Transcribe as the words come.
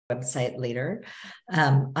website later.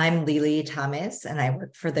 I'm Lily Thomas, and I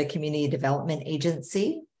work for the Community Development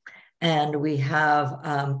Agency. And we have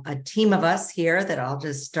a team of us here that I'll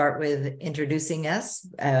just start with introducing us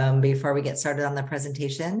before we get started on the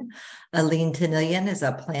presentation. Aline Tanillian is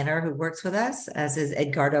a planner who works with us, as is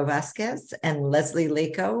Edgardo Vasquez, and Leslie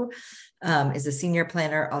Lako is a senior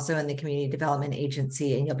planner also in the Community Development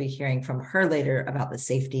Agency, and you'll be hearing from her later about the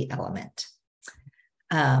safety element.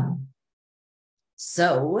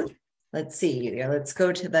 So let's see, let's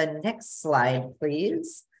go to the next slide,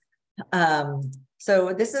 please.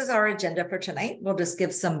 So this is our agenda for tonight. We'll just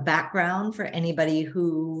give some background for anybody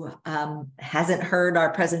who hasn't heard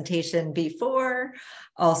our presentation before.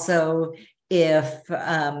 Also, if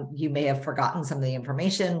you may have forgotten some of the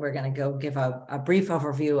information, we're going to go give a brief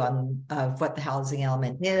overview of what the housing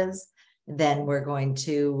element is. Then we're going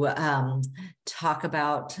to talk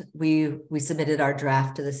about, we submitted our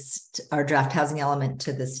draft to our draft housing element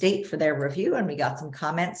to the state for their review, and we got some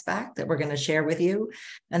comments back that we're going to share with you.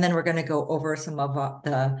 And then we're going to go over some of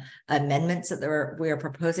the amendments that we're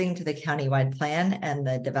proposing to the countywide plan and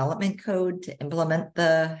the development code to implement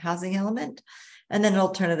the housing element. And then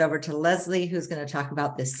I'll turn it over to Leslie, who's going to talk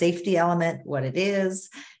about the safety element, what it is,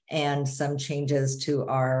 and some changes to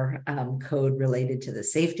our code related to the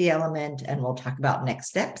safety element. And we'll talk about next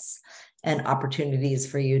steps and opportunities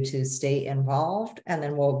for you to stay involved. And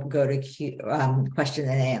then we'll go to question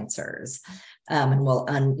and answers.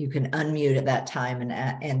 And you can unmute at that time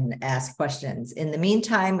and ask questions. In the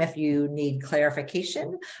meantime, if you need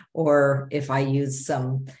clarification, or if I use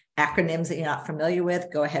some acronyms that you're not familiar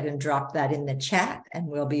with, go ahead and drop that in the chat, and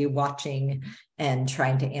we'll be watching and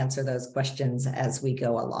trying to answer those questions as we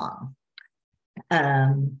go along.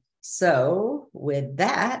 So with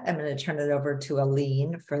that, I'm going to turn it over to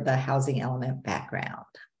Aline for the housing element background.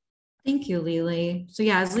 Thank you, Lily. So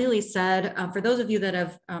yeah, as Lily said, for those of you that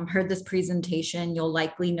have heard this presentation, you'll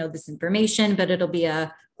likely know this information, but it'll be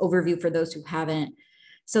an overview for those who haven't.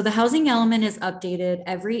 So the housing element is updated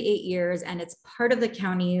every 8 years, and it's part of the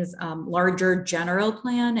county's larger general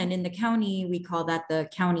plan. And in the county, we call that the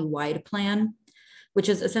county-wide plan, which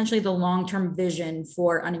is essentially the long-term vision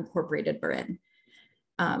for unincorporated Marin.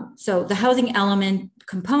 So the housing element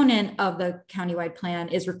component of the countywide plan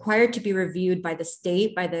is required to be reviewed by the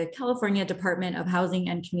state, by the California Department of Housing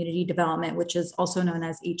and Community Development, which is also known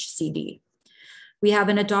as HCD. We have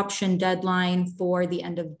an adoption deadline for the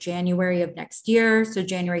end of January of next year, so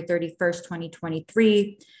January 31st,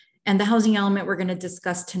 2023. And the housing element we're going to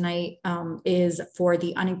discuss tonight is for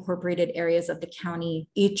the unincorporated areas of the county.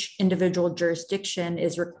 Each individual jurisdiction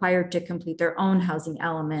is required to complete their own housing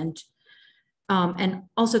element. And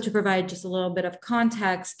also to provide just a little bit of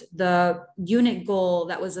context, the unit goal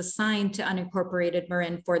that was assigned to unincorporated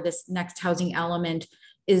Marin for this next housing element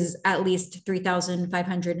is at least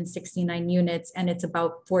 3,569 units, and it's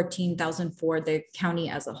about 14,000 for the county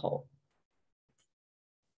as a whole.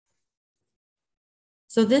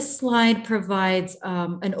 So this slide provides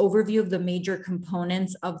an overview of the major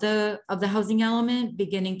components of the housing element,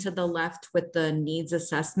 beginning to the left with the needs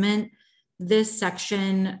assessment. This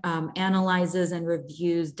section analyzes and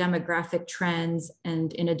reviews demographic trends,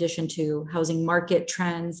 and in addition to housing market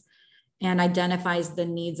trends, and identifies the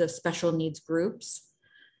needs of special needs groups.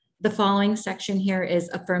 The following section here is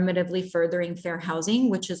affirmatively furthering fair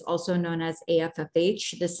housing, which is also known as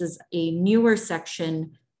AFFH. This is a newer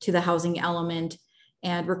section to the housing element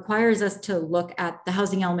and requires us to look at the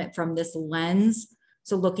housing element from this lens.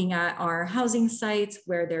 So looking at our housing sites,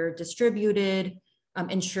 where they're distributed,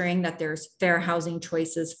 ensuring that there's fair housing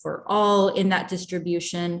choices for all in that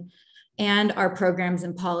distribution, and our programs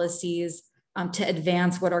and policies to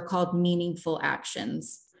advance what are called meaningful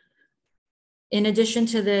actions. In addition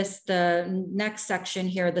to this, the next section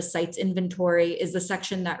here, the sites inventory, is the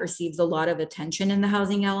section that receives a lot of attention in the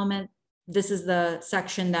housing element. This is the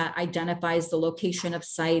section that identifies the location of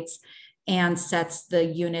sites and sets the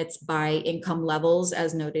units by income levels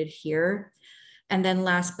as noted here. And then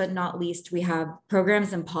last but not least, we have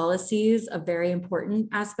programs and policies, a very important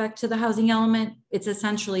aspect to the housing element. It's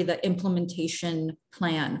essentially the implementation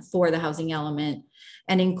plan for the housing element,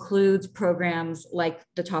 and includes programs like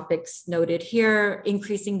the topics noted here,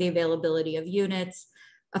 increasing the availability of units,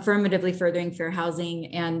 affirmatively furthering fair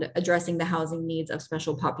housing, and addressing the housing needs of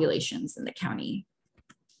special populations in the county.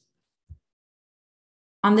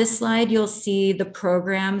 On this slide, you'll see the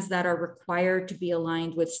programs that are required to be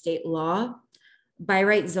aligned with state law. By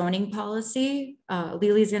right zoning policy,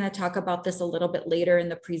 Lily's going to talk about this a little bit later in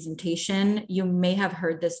the presentation. You may have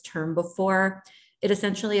heard this term before. It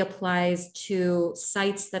essentially applies to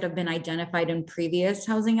sites that have been identified in previous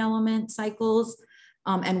housing element cycles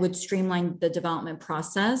and would streamline the development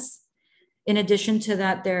process. In addition to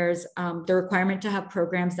that, there's the requirement to have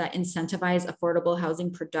programs that incentivize affordable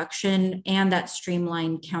housing production and that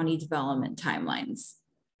streamline county development timelines.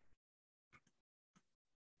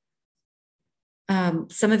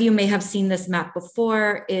 Some of you may have seen this map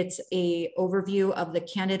before. It's an overview of the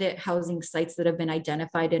candidate housing sites that have been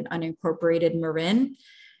identified in unincorporated Marin.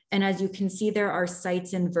 And as you can see, there are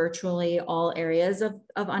sites in virtually all areas of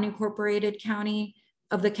unincorporated county,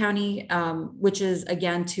 which is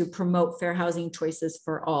again to promote fair housing choices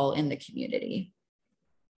for all in the community.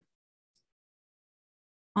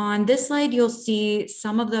 On this slide, you'll see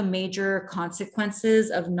some of the major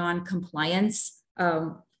consequences of non-compliance.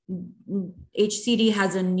 HCD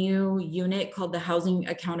has a new unit called the Housing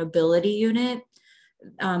Accountability Unit.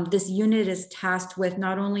 This unit is tasked with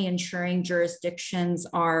not only ensuring jurisdictions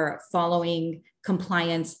are following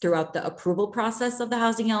compliance throughout the approval process of the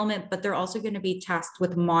housing element, but they're also going to be tasked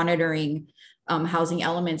with monitoring housing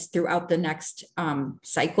elements throughout the next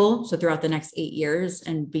cycle, so throughout the next 8 years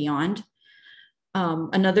and beyond.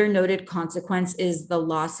 Another noted consequence is the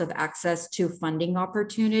loss of access to funding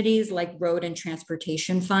opportunities like road and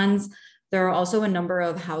transportation funds. There are also a number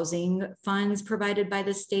of housing funds provided by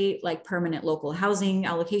the state, like permanent local housing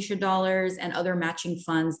allocation dollars and other matching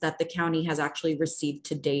funds that the county has actually received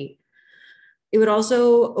to date. It would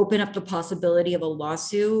also open up the possibility of a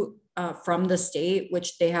lawsuit from the state,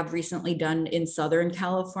 which they have recently done in Southern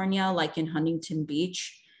California, like in Huntington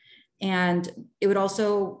Beach. And it would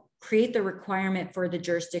also create the requirement for the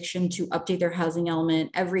jurisdiction to update their housing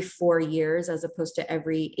element every 4 years as opposed to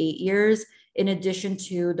every 8 years, in addition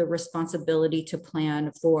to the responsibility to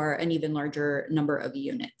plan for an even larger number of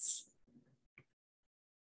units.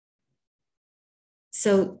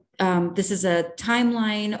 So this is a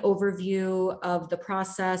timeline overview of the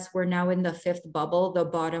process. We're now in the 5th bubble, the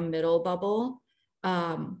bottom middle bubble.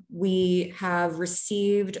 We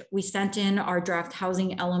sent in our draft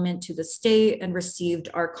housing element to the state and received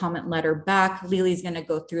our comment letter back. Lily's going to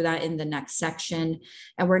go through that in the next section.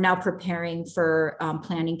 And we're now preparing for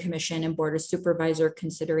Planning Commission and Board of Supervisor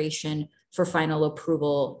consideration for final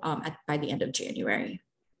approval by the end of January.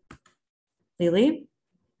 Lily?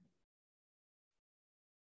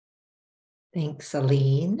 Thanks,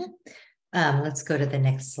 Aline. Let's go to the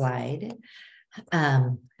next slide.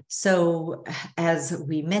 So as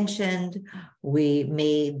we mentioned, we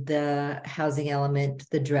made the housing element,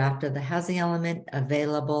 the draft of the housing element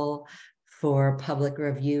available for public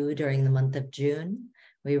review during the month of June.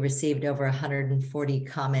 We received over 140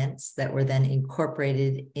 comments that were then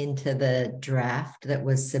incorporated into the draft that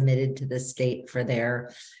was submitted to the state for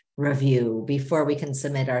their review. Before we can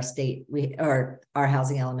submit our our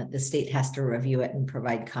housing element, the state has to review it and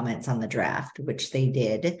provide comments on the draft, which they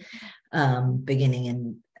did beginning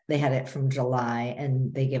in, they had it from July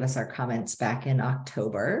and they gave us our comments back in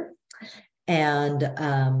October. And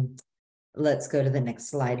let's go to the next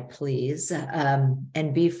slide, please.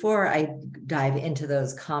 And before I dive into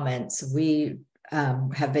those comments, we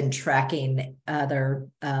have been tracking other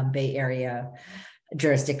Bay Area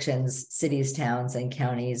jurisdictions, cities, towns, and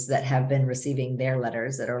counties that have been receiving their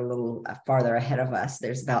letters that are a little farther ahead of us.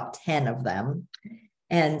 There's about 10 of them.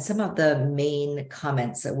 And some of the main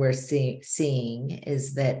comments that we're seeing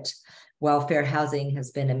is that while fair housing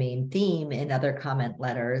has been a main theme in other comment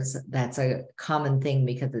letters, that's a common thing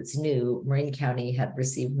because it's new. Marin County had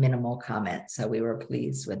received minimal comments, so we were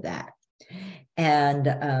pleased with that.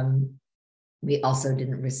 And we also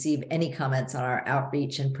didn't receive any comments on our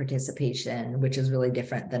outreach and participation, which is really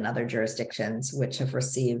different than other jurisdictions, which have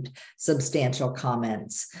received substantial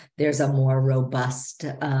comments. There's a more robust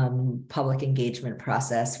public engagement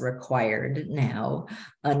process required now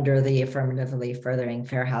under the affirmatively furthering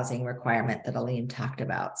fair housing requirement that Aline talked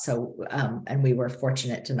about. So, and we were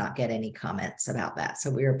fortunate to not get any comments about that.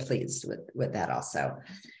 So we were pleased with that also.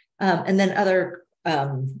 And then other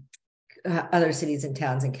cities and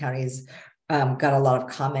towns and counties got a lot of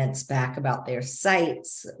comments back about their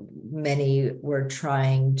sites. Many were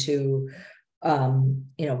trying to,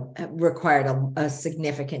 required a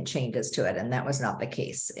significant changes to it, and that was not the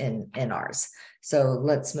case in ours. So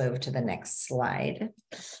let's move to the next slide.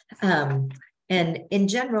 And in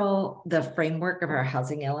general, the framework of our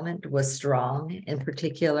housing element was strong. In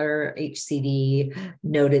particular, HCD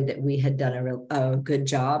noted that we had done a good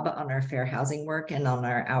job on our fair housing work and on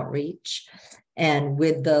our outreach. And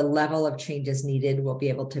with the level of changes needed, we'll be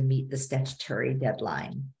able to meet the statutory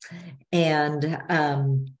deadline. And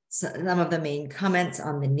some of the main comments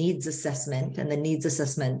on the needs assessment. And the needs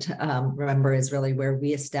assessment, remember, is really where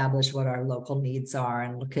we establish what our local needs are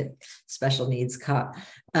and look at special needs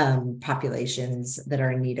populations that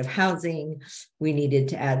are in need of housing. We needed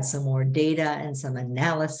to add some more data and some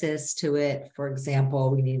analysis to it. For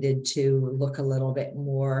example, we needed to look a little bit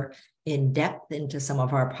more in depth into some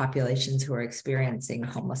of our populations who are experiencing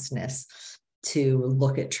homelessness to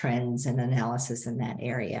look at trends and analysis in that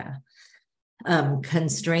area.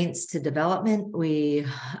 Constraints to development, we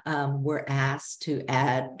were asked to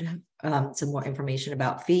add some more information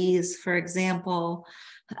about fees, for example.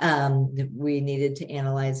 We needed to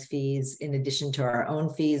analyze fees in addition to our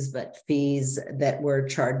own fees, but fees that were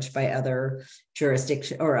charged by other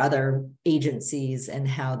jurisdictions or other agencies and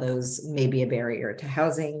how those may be a barrier to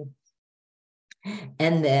housing.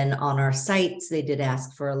 And then on our sites, they did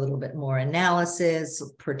ask for a little bit more analysis,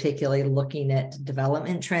 particularly looking at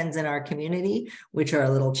development trends in our community, which are a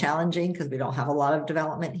little challenging because we don't have a lot of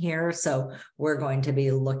development here. So we're going to be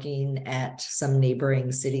looking at some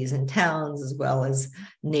neighboring cities and towns, as well as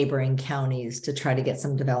neighboring counties, to try to get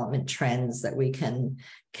some development trends that we can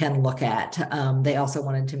look at. They also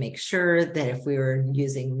wanted to make sure that if we were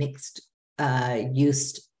using mixed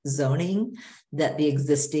use zoning, that the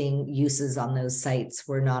existing uses on those sites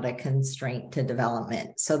were not a constraint to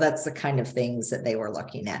development. So that's the kind of things that they were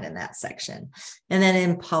looking at in that section. And then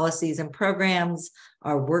in policies and programs,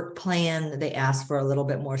 our work plan, they asked for a little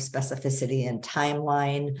bit more specificity and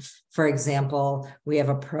timeline. For example, we have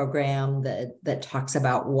a program that talks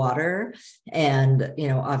about water, and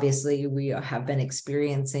obviously we have been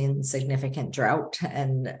experiencing significant drought,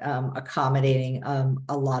 and accommodating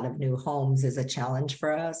a lot of new homes is a challenge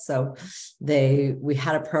for us. So we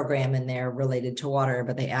had a program in there related to water,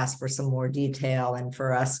 but they asked for some more detail and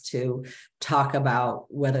for us to talk about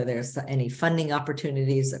whether there's any funding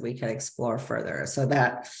opportunities that we could explore further. So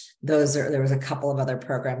there was a couple of other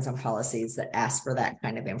programs and policies that asked for that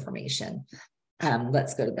kind of information.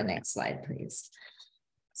 Let's go to the next slide, please.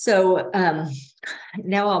 So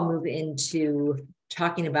now I'll move into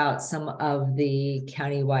talking about some of the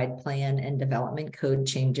countywide plan and development code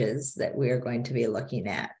changes that we are going to be looking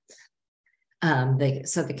at.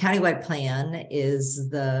 So the countywide plan is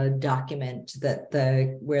the document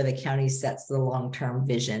where the county sets the long-term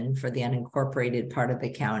vision for the unincorporated part of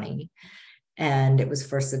the county. And it was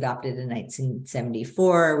first adopted in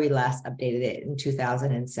 1974. We last updated it in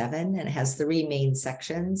 2007, and it has three main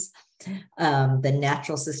sections. The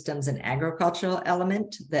natural systems and agricultural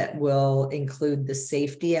element that will include the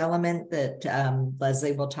safety element that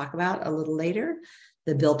Leslie will talk about a little later.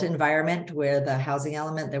 The built environment, where the housing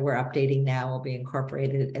element that we're updating now will be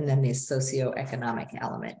incorporated, and then the socioeconomic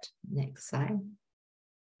element. Next slide.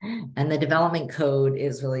 And the development code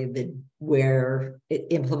is really where it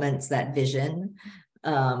implements that vision.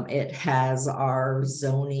 It has our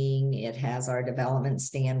zoning, it has our development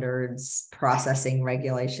standards, processing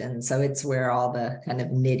regulations. So it's where all the kind of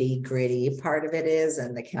nitty gritty part of it is,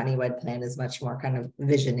 and the countywide plan is much more kind of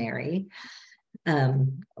visionary.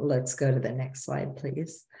 Let's go to the next slide,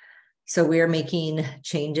 please. So we are making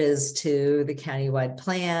changes to the countywide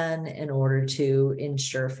plan in order to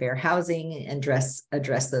ensure fair housing and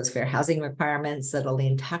address those fair housing requirements that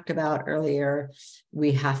Aline talked about earlier.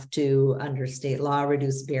 We have to, under state law,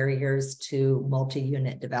 reduce barriers to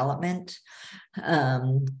multi-unit development,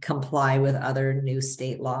 comply with other new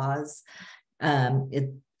state laws.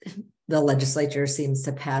 The legislature seems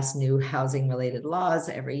to pass new housing related laws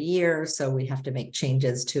every year, so we have to make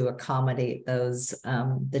changes to accommodate those,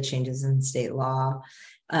 the changes in state law.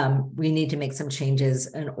 We need to make some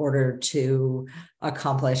changes in order to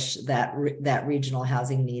accomplish that regional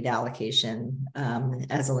housing need allocation.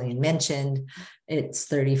 As Aline mentioned,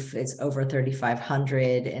 it's over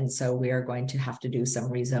 3,500, and so we are going to have to do some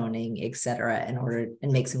rezoning, et cetera,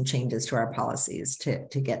 and make some changes to our policies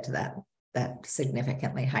to get to that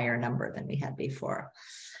significantly higher number than we had before.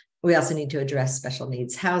 We also need to address special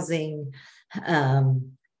needs housing. I'll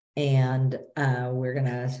go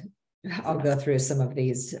through some of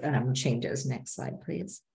these changes. Next slide,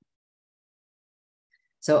 please.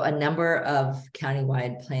 So a number of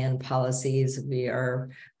countywide plan policies we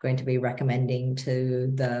are going to be recommending to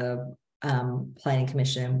the Planning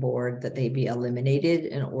Commission and Board that they be eliminated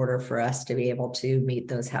in order for us to be able to meet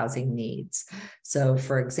those housing needs. So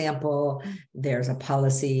for example, there's a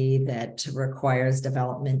policy that requires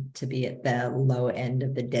development to be at the low end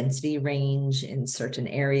of the density range in certain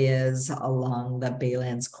areas along the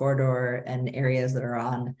Baylands corridor and areas that are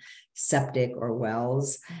on septic or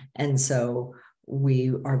wells. And so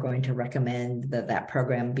we are going to recommend that that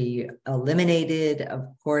program be eliminated. Of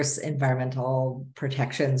course, environmental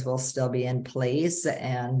protections will still be in place,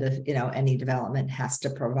 and any development has to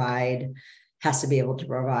be able to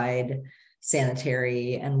provide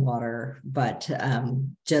sanitary and water, but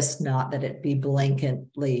just not that it be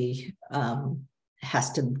blanketly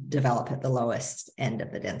has to develop at the lowest end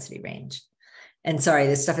of the density range. And sorry,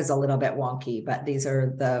 this stuff is a little bit wonky, but these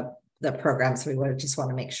are the programs we would just want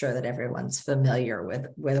to make sure that everyone's familiar with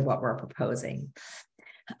what we're proposing.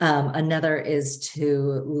 Another is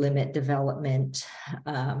to limit development.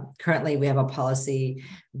 Currently, we have a policy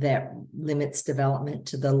that limits development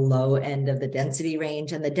to the low end of the density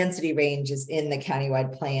range, and the density range is in the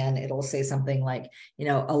countywide plan. It'll say something like,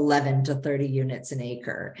 11 to 30 units an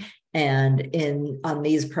acre. And on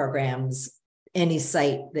these programs, any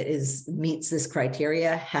site that meets this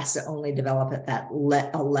criteria has to only develop at that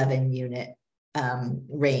 11 unit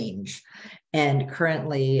range. And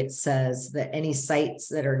currently it says that any sites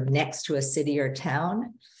that are next to a city or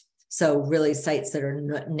town, so really sites that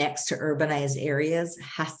are next to urbanized areas,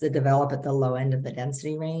 has to develop at the low end of the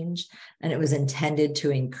density range. And it was intended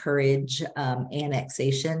to encourage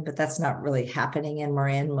annexation, but that's not really happening in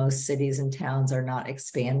Marin. Most cities and towns are not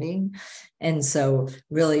expanding. And so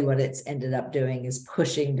really what it's ended up doing is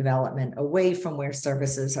pushing development away from where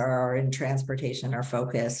services are and transportation are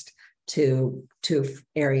focused to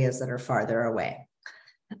areas that are farther away.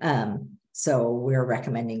 So we're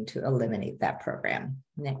recommending to eliminate that program.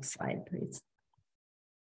 Next slide, please.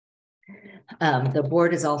 The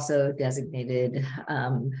board has also designated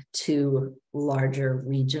 2 larger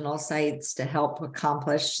regional sites to help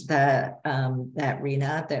accomplish that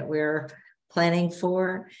RHNA that we're planning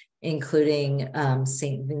for, including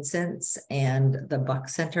St. Vincent's and the Buck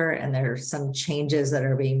Center. And there are some changes that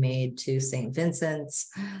are being made to St. Vincent's.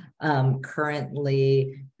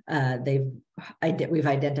 Currently, we've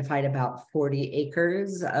identified about 40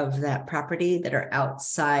 acres of that property that are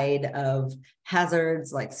outside of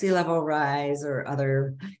hazards like sea level rise or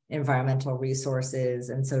other environmental resources.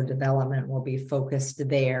 And so development will be focused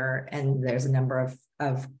there. And there's a number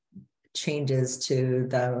of changes to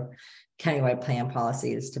the countywide plan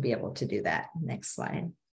policies to be able to do that. Next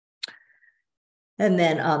slide. And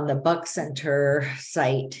then on the Buck Center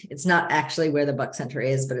site, it's not actually where the Buck Center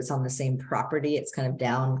is, but it's on the same property. It's kind of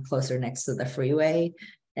down closer next to the freeway,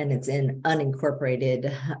 and it's in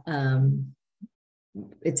unincorporated.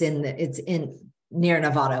 It's in near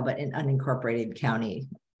Novato, but in unincorporated county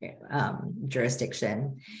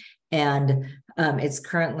jurisdiction. And it's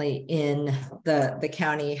currently in the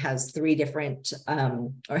county has 3 different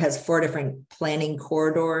or has 4 different planning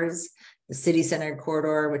corridors. The city center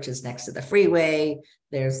corridor, which is next to the freeway.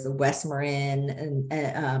 There's the West Marin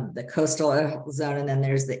and the coastal zone, and then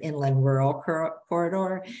there's the inland rural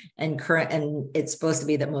corridor. And it's supposed to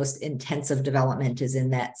be the most intensive development is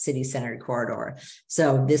in that city center corridor.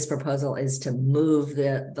 So this proposal is to move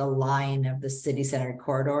the line of the city center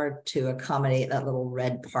corridor to accommodate that little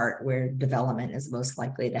red part where development is most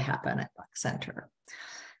likely to happen at Buck Center.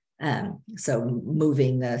 So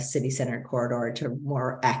moving the city center corridor to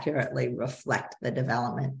more accurately reflect the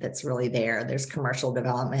development that's really there. There's commercial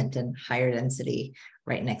development and higher density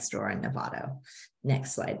right next door in Novato.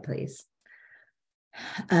 Next slide, please.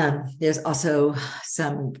 There's also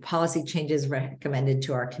some policy changes recommended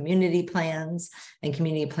to our community plans, and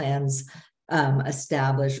community plans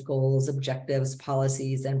establish goals, objectives,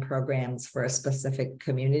 policies, and programs for a specific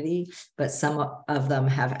community, but some of them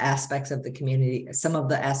have aspects of the community. Some of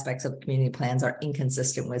the aspects of community plans are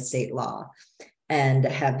inconsistent with state law and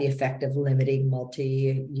have the effect of limiting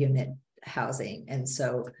multi-unit housing. And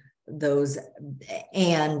so those,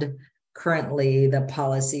 and currently the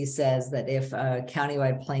policy says that if a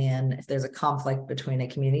countywide plan, if there's a conflict between a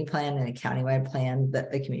community plan and a countywide plan,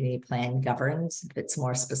 that the community plan governs if it's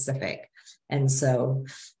more specific. And so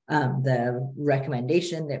the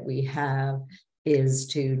recommendation that we have is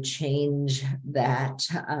to change that.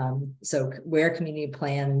 So where community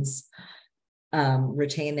plans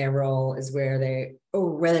retain their role is where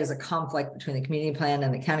there's a conflict between the community plan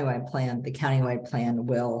and the countywide plan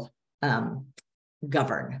will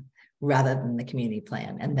govern rather than the community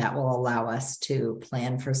plan. And that will allow us to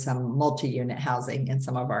plan for some multi-unit housing in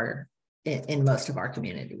in most of our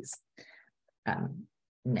communities.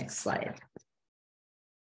 Next slide.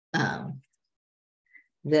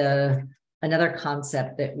 Another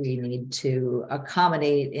concept that we need to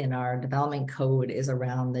accommodate in our development code is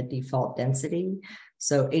around the default density.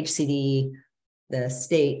 So HCD, the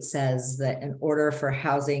state says that in order for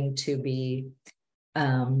housing to be,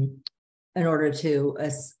 in order to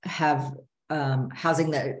have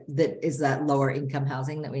housing that is that lower income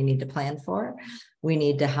housing that we need to plan for. We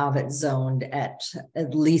need to have it zoned at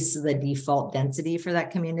least the default density for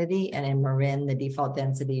that community. And in Marin, the default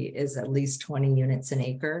density is at least 20 units an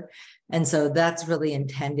acre. And so that's really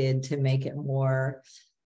intended to make it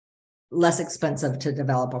less expensive to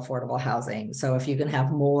develop affordable housing. So if you can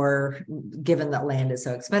have more, given that land is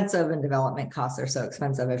so expensive and development costs are so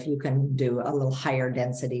expensive, if you can do a little higher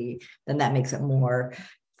density, then that makes it more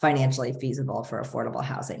financially feasible for affordable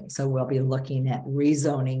housing. So we'll be looking at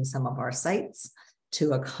rezoning some of our sites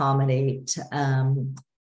to accommodate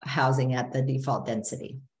housing at the default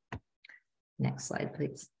density. Next slide,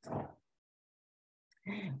 please.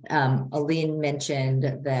 Aline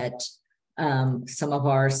mentioned that some of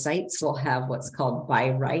our sites will have what's called by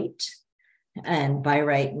right. And by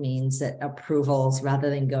right means that approvals, rather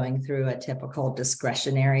than going through a typical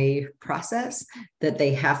discretionary process, that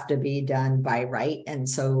they have to be done by right. And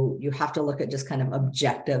so you have to look at just kind of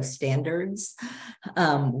objective standards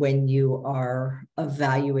when you are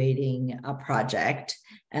evaluating a project.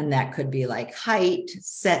 And that could be like height,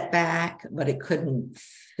 setback, but it couldn't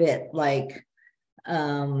fit like,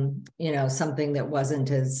 something that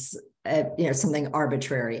wasn't as, something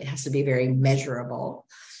arbitrary. It has to be very measurable.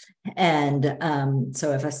 And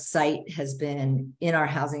so if a site has been in our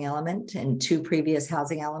housing element and 2 previous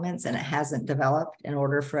housing elements and it hasn't developed, in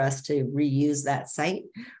order for us to reuse that site,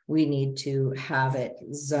 we need to have it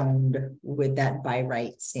zoned with that by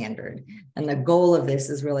right standard. And the goal of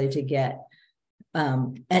this is really to get,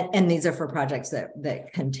 and these are for projects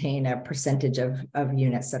that contain a percentage of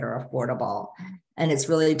units that are affordable. And it's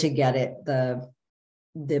really to get it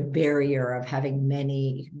the barrier of having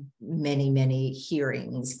many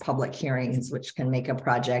hearings, public hearings, which can make a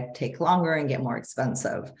project take longer and get more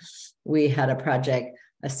expensive. We had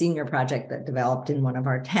a senior project that developed in one of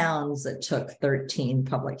our towns that took 13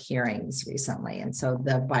 public hearings recently. And so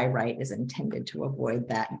the by right is intended to avoid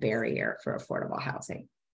that barrier for affordable housing.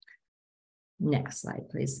 Next slide,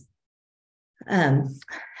 please. And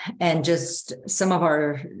just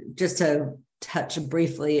to touch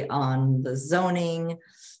briefly on the zoning.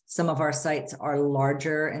 Some of our sites are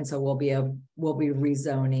larger, and so we'll be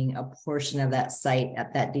rezoning a portion of that site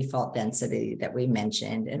at that default density that we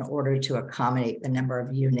mentioned in order to accommodate the number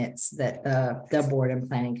of units that the Board and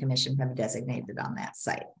Planning Commission have designated on that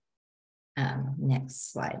site.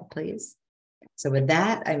 Next slide, please. So with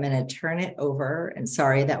that, I'm going to turn it over, and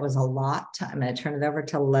sorry, that was a lot. I'm going to turn it over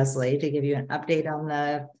to Leslie to give you an update on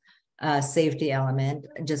the safety element.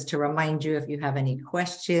 Just to remind you, if you have any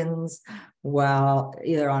questions, well,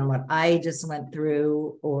 either on what I just went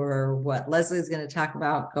through or what Leslie's going to talk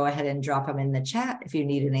about, go ahead and drop them in the chat if you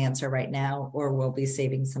need an answer right now, or we'll be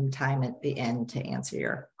saving some time at the end to answer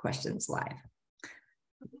your questions live.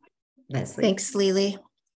 Leslie. Thanks, Lily.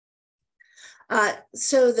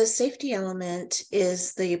 So the safety element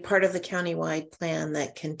is the part of the countywide plan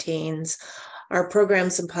that contains our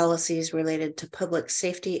programs and policies related to public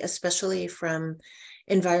safety, especially from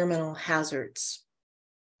environmental hazards.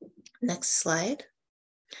 Next slide.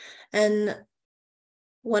 And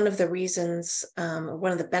one of the reasons,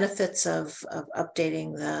 one of the benefits of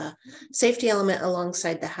updating the safety element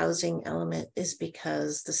alongside the housing element is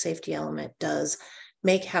because the safety element does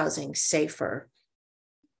make housing safer.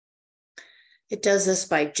 It does this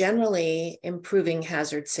by generally improving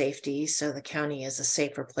hazard safety so the county is a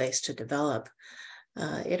safer place to develop.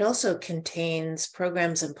 It also contains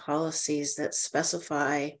programs and policies that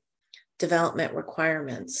specify development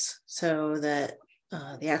requirements so that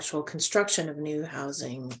the actual construction of new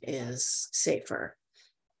housing is safer.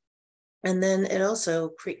 And then it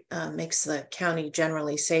also makes the county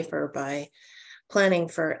generally safer by planning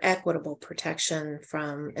for equitable protection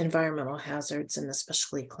from environmental hazards and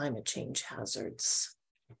especially climate change hazards.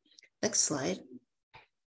 Next slide.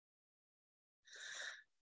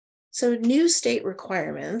 So new state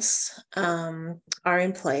requirements are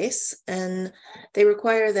in place, and they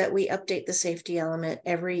require that we update the safety element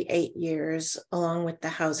every 8 years along with the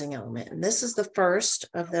housing element. And this is the first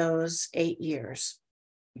of those 8 years.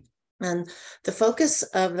 And the focus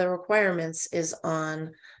of the requirements is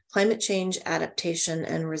on climate change adaptation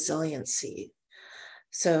and resiliency.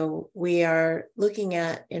 So we are looking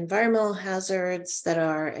at environmental hazards that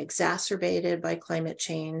are exacerbated by climate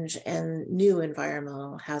change and new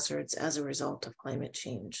environmental hazards as a result of climate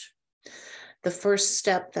change. The first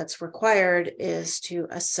step that's required is to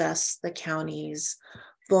assess the county's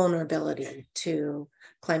vulnerability to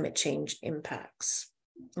climate change impacts,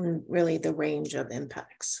 and really the range of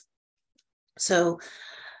impacts. So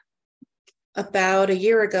about a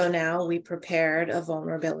year ago now, we prepared a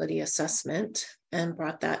vulnerability assessment and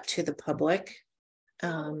brought that to the public.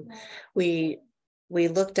 We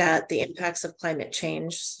looked at the impacts of climate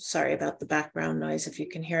change. Sorry about the background noise if you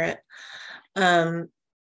can hear it. One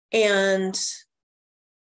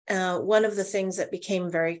of the things that became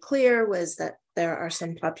very clear was that there are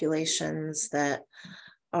some populations that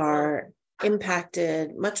are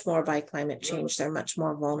impacted much more by climate change. They're much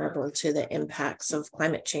more vulnerable to the impacts of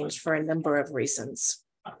climate change for a number of reasons.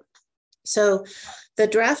 So the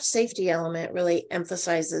draft safety element really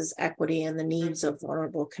emphasizes equity and the needs of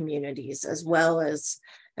vulnerable communities, as well as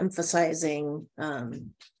emphasizing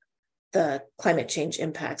the climate change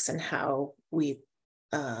impacts and how we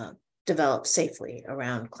develop safely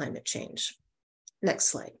around climate change. Next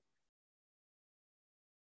slide.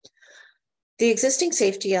 The existing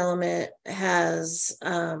safety element has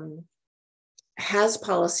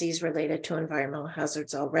policies related to environmental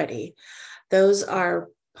hazards already. Those are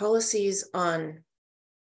policies on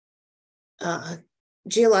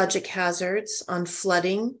geologic hazards, on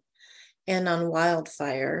flooding, and on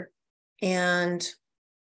wildfire. And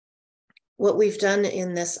what we've done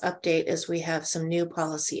in this update is we have some new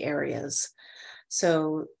policy areas.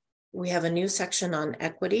 So we have a new section on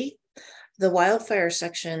equity. The wildfire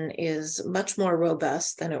section is much more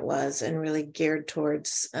robust than it was and really geared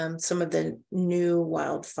towards some of the new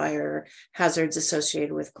wildfire hazards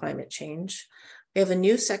associated with climate change. We have a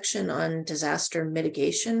new section on disaster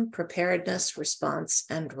mitigation, preparedness, response,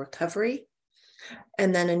 and recovery,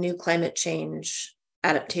 and then a new climate change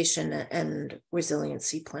adaptation and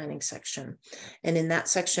resiliency planning section. And in that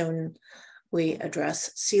section, we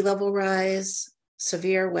address sea level rise,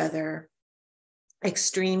 severe weather,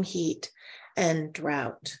 extreme heat, and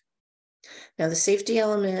drought. Now, the safety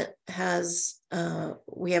element has,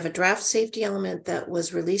 we have a draft safety element that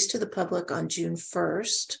was released to the public on June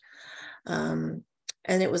 1st. And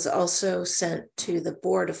it was also sent to the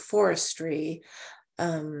Board of Forestry,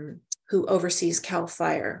 who oversees CAL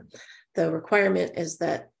FIRE. The requirement is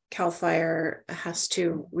that CAL FIRE has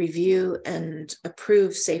to review and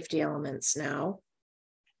approve safety elements now.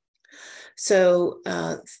 So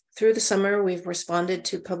through the summer, we've responded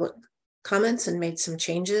to public comments and made some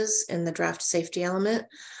changes in the draft safety element.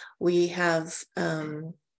 We have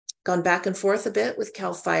gone back and forth a bit with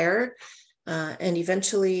CAL FIRE, and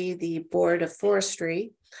eventually the Board of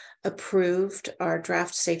Forestry approved our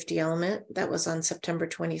draft safety element. That was on September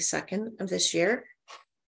 22nd of this year.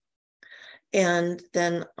 And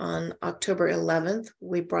then on October 11th,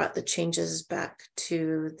 we brought the changes back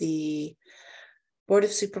to the Board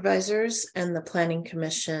of Supervisors and the Planning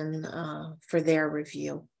Commission for their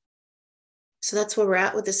review. So that's where we're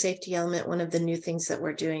at with the safety element. One of the new things that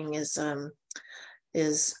we're doing is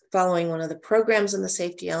following one of the programs in the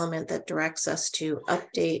safety element that directs us to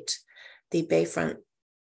update the Bayfront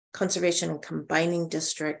Conservation and Combining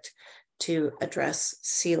District to address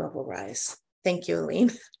sea level rise. Thank you,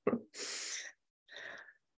 Aline.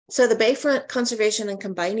 So the Bayfront Conservation and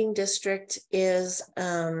Combining District is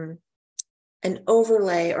an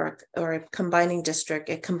overlay or a combining district.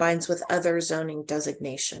 It combines with other zoning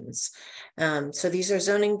designations. So these are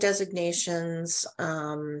zoning designations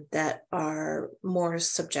that are more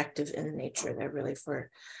subjective in nature. They're really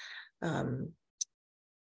for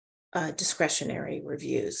discretionary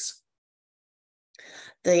reviews.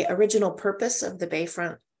 The original purpose of the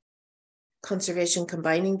Bayfront Conservation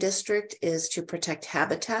Combining District is to protect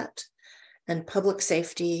habitat and public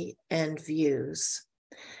safety and views.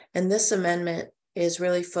 And this amendment is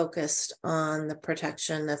really focused on the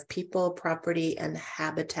protection of people, property, and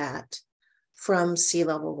habitat from sea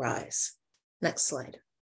level rise. Next slide.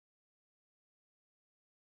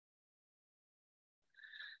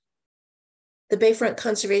 The Bayfront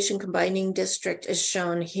Conservation Combining District is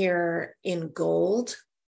shown here in gold.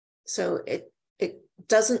 So it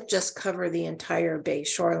doesn't just cover the entire bay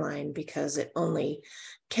shoreline because it only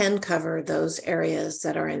can cover those areas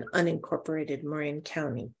that are in unincorporated Marin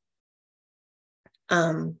County.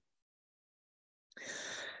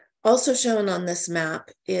 Also shown on this map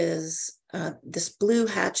is this blue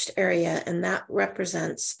hatched area, and that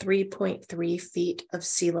represents 3.3 feet of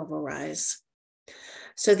sea level rise.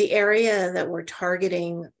 So the area that we're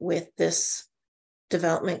targeting with this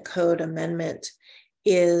development code amendment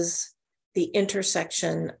is the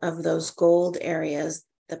intersection of those gold areas,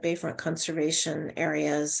 the Bayfront conservation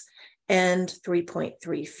areas, and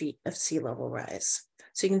 3.3 feet of sea level rise.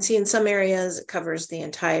 So you can see in some areas it covers the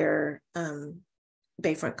entire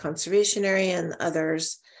Bayfront conservation area, and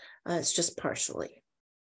others it's just partially.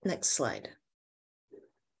 Next slide.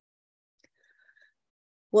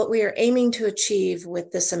 What we are aiming to achieve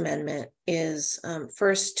with this amendment is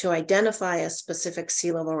first to identify a specific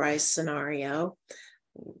sea level rise scenario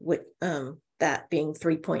that being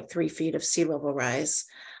 3.3 feet of sea level rise.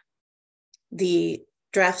 The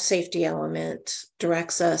draft safety element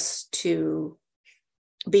directs us to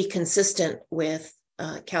be consistent with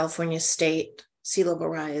California state sea level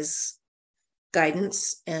rise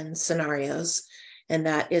guidance and scenarios. And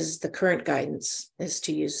that is the current guidance, is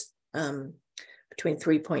to use between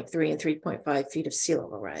 3.3 and 3.5 feet of sea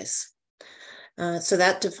level rise. So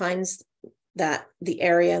that defines that the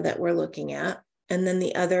area that we're looking at. And then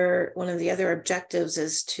one of the other objectives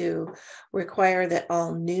is to require that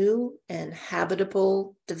all new and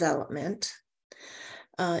habitable development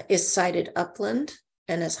is sited upland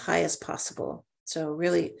and as high as possible. So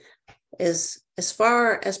really is as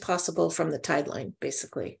far as possible from the tide line,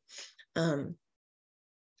 basically. And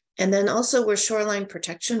then also where shoreline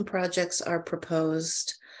protection projects are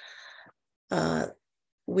proposed,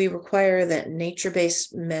 we require that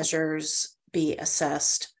nature-based measures be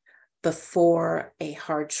assessed before a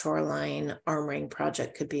hard shoreline armoring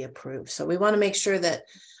project could be approved. So we want to make sure that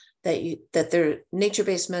their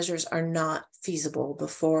nature-based measures are not feasible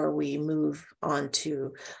before we move on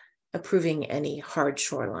to approving any hard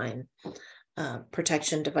shoreline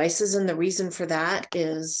protection devices. And the reason for that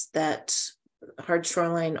is that hard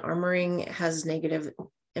shoreline armoring has negative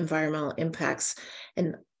environmental impacts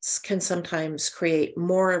and can sometimes create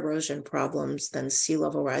more erosion problems than sea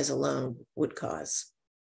level rise alone would cause.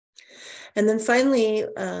 And then finally,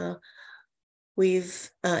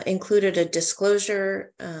 we've included a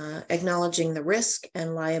disclosure acknowledging the risk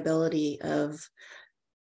and liability of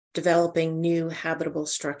developing new habitable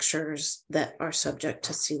structures that are subject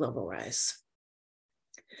to sea level rise.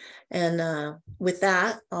 And with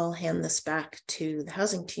that, I'll hand this back to the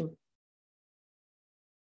housing team.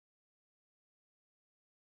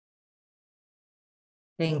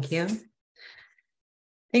 Thank you.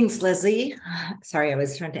 Thanks, Leslie. Sorry, I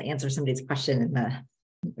was trying to answer somebody's question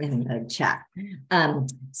in the chat.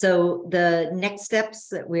 So the next steps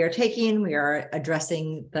that we are taking, we are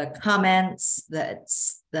addressing the comments that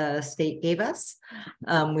the state gave us.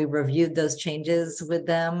 We reviewed those changes with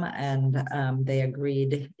them, and they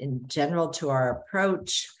agreed in general to our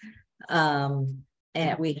approach. And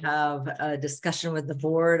we have a discussion with the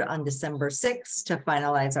board on December 6th to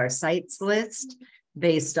finalize our sites list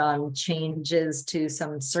based on changes to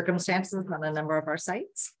some circumstances on a number of our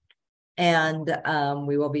sites. And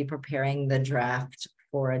we will be preparing the draft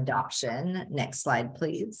for adoption. Next slide,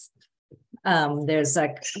 please. There's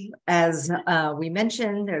as we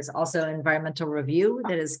mentioned, there's also environmental review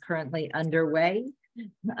that is currently underway.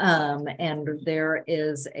 And there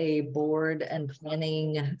is a board and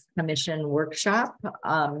planning commission workshop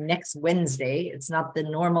next Wednesday. It's not the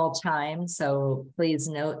normal time, so please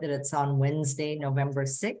note that it's on Wednesday, November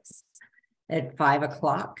 6th at 5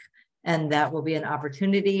 o'clock. And that will be an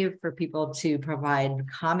opportunity for people to provide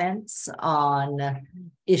comments on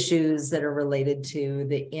issues that are related to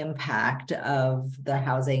the impact of the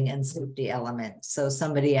housing and safety element. So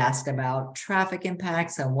somebody asked about traffic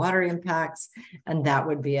impacts and water impacts, and that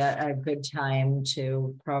would be a good time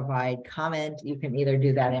to provide comment. You can either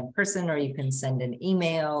do that in person or you can send an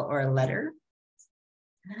email or a letter.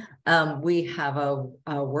 We have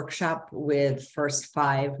a workshop with First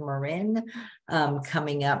 5 Marin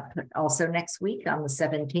coming up also next week on the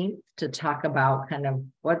 17th to talk about kind of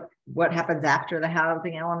what happens after the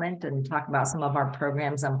housing element and talk about some of our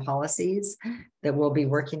programs and policies that we'll be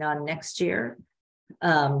working on next year.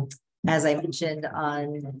 As I mentioned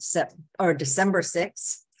on December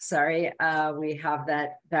 6th, sorry, we have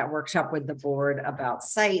that workshop with the board about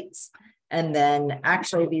sites. And then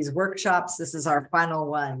actually these workshops, this is our final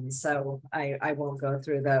one. So I won't go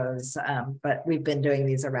through those, but we've been doing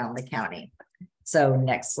these around the county. So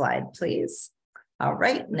next slide, please. All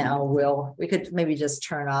right, now we could maybe just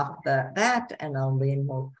turn off that and then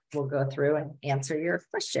we'll go through and answer your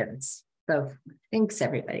questions. So thanks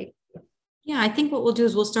everybody. Yeah, I think what we'll do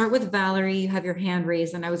is we'll start with Valerie. You have your hand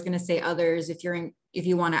raised, and I was going to say others. If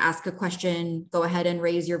you want to ask a question, go ahead and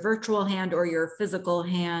raise your virtual hand or your physical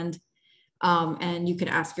hand. And you can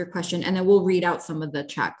ask your question, and then we'll read out some of the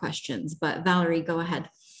chat questions. But Valerie, go ahead.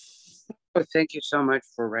 Well, thank you so much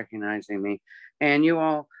for recognizing me. And you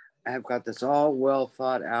all have got this all well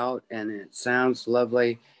thought out, and it sounds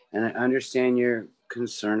lovely. And I understand your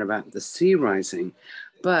concern about the sea rising.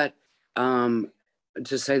 But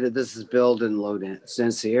to say that this is built in low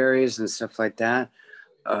density areas and stuff like that,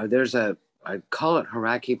 there's I call it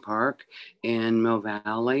Haraki Park in Mill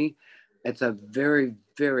Valley. It's a very,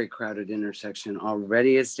 very crowded intersection.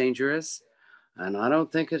 Already it's dangerous. And I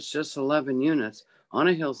don't think it's just 11 units on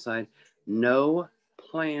a hillside, no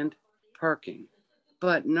planned parking.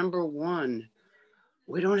 But number one,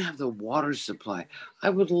 we don't have the water supply. I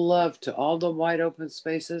would love to, all the wide open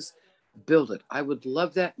spaces, build it. I would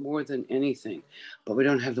love that more than anything, but we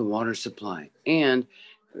don't have the water supply. And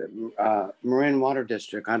Marin Water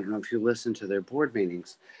District, I don't know if you listen to their board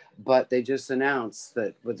meetings, but they just announced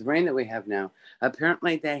that with the rain that we have now,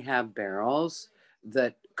 apparently they have barrels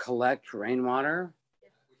that collect rainwater.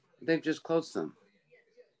 They've just closed them.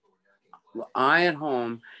 Well, I at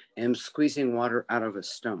home am squeezing water out of a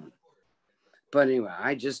stone. But anyway,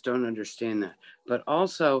 I just don't understand that. But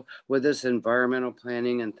also with this environmental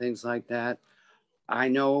planning and things like that, I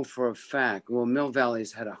know for a fact, well, Mill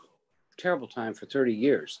Valley's had a terrible time for 30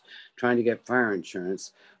 years trying to get fire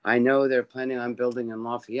insurance. I know they're planning on building in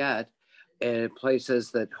Lafayette at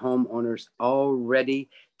places that homeowners already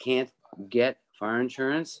can't get fire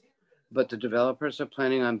insurance, but the developers are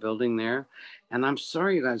planning on building there. And I'm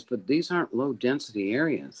sorry, you guys, but these aren't low density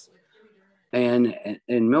areas. And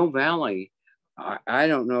in Mill Valley, I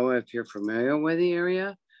don't know if you're familiar with the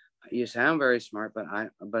area. You sound very smart, but I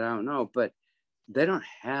don't know. But they don't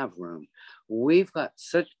have room. We've got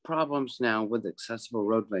such problems now with accessible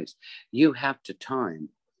roadways. You have to time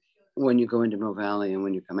when you go into Mill Valley and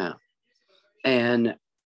when you come out. And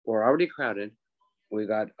we're already crowded. We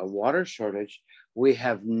got a water shortage. We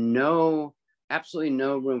have absolutely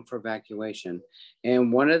no room for evacuation.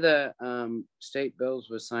 And one of the state bills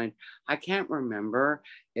was signed. I can't remember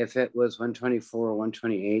if it was 124 or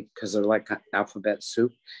 128 because they're like alphabet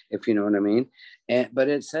soup, if you know what I mean. But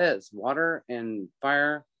it says water and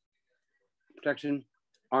fire protection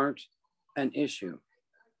aren't an issue.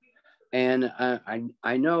 And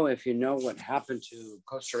I know if you know what happened to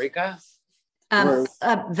Costa Rica.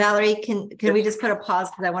 Valerie, can we just put a pause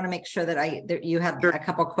because I want to make sure that you have a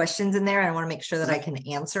couple questions in there and I want to make sure that I can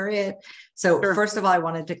answer it. So first of all, I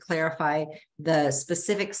wanted to clarify the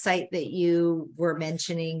specific site that you were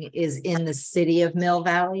mentioning is in the city of Mill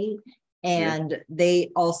Valley. And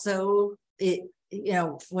they also,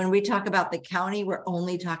 when we talk about the county, we're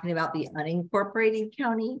only talking about the unincorporated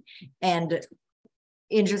county. And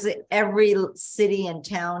interesting, every city and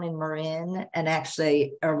town in Marin and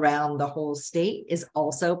actually around the whole state is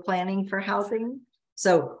also planning for housing.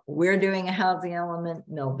 So we're doing a housing element,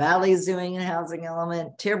 Mill Valley is doing a housing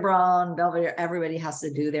element, Tiburon, Belvedere, everybody has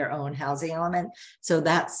to do their own housing element. So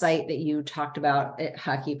that site that you talked about at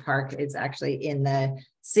Hockey Park is actually in the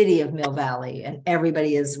city of Mill Valley, and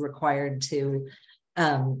everybody is required to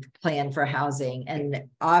plan for housing. And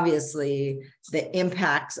obviously the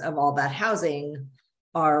impacts of all that housing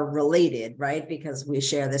are related, right? Because we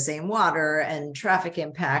share the same water and traffic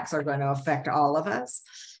impacts are going to affect all of us.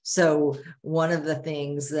 So one of the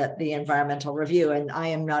things that the environmental review, and I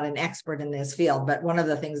am not an expert in this field, but one of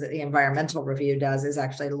the things that the environmental review does is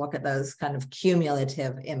actually look at those kind of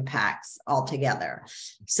cumulative impacts altogether.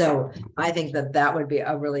 So I think that would be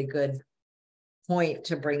a really good point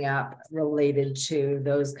to bring up related to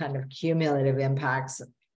those kind of cumulative impacts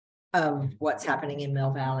of what's happening in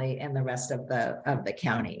Mill Valley and the rest of the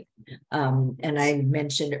county. And I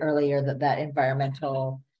mentioned earlier that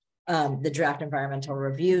environmental, the draft environmental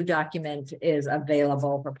review document is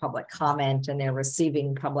available for public comment, and they're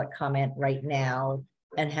receiving public comment right now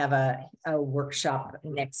and have a workshop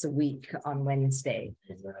next week on Wednesday.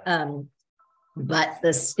 But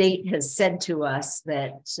the state has said to us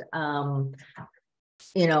that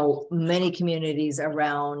many communities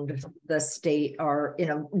around the state are,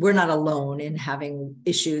 we're not alone in having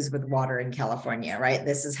issues with water in California, right?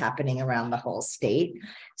 This is happening around the whole state.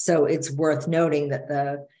 So it's worth noting that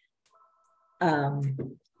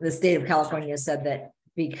the state of California said that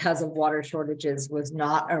because of water shortages was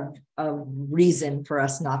not a reason for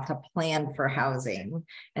us not to plan for housing.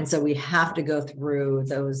 And so we have to go through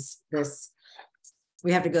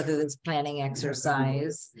we have to go through this planning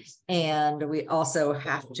exercise, and we also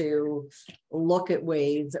have to look at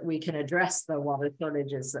ways that we can address the water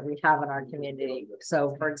shortages that we have in our community.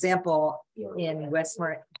 So for example, in West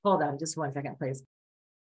Marin, hold on just 1 second, please.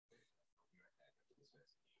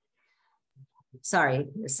 Sorry,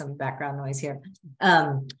 there's some background noise here.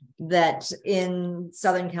 That in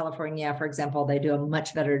Southern California, for example, they do a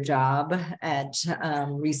much better job at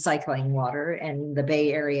recycling water, and the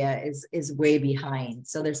Bay Area is way behind.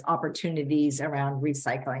 So there's opportunities around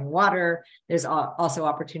recycling water. There's also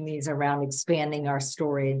opportunities around expanding our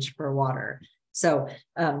storage for water. So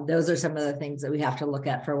those are some of the things that we have to look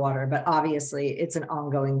at for water, but obviously it's an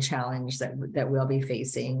ongoing challenge that we'll be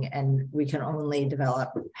facing, and we can only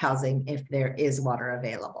develop housing if there is water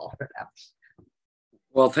available for them.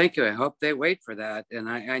 Well, thank you. I hope they wait for that. And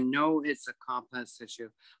I know it's a complex issue.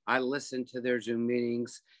 I listen to their Zoom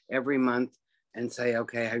meetings every month. and say,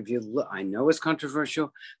 okay, have you I know it's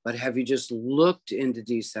controversial, but have you just looked into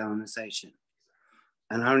desalinization?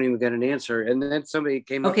 And I don't even get an answer. And then somebody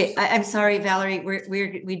came up. Okay, I'm sorry, Valerie.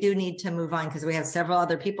 We do need to move on because we have several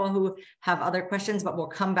other people who have other questions, but we'll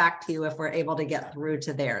come back to you if we're able to get through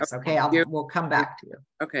to theirs. Okay, we'll come back to you.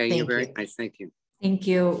 Okay, you're very nice. Thank you. Thank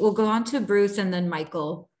you. We'll go on to Bruce and then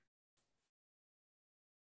Michael.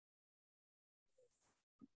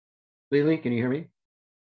 Lily, can you hear me?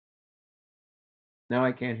 Now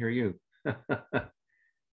I can't hear you.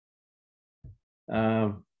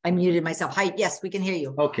 I muted myself. Hi, yes, we can hear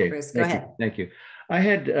you. Okay, Bruce, go ahead. Thank you. I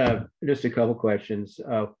had just a couple questions.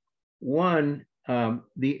 One,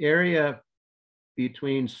 the area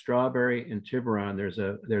between Strawberry and Tiburon, there's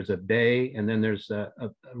a bay, and then there's a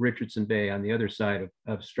Richardson Bay on the other side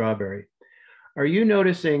of Strawberry. Are you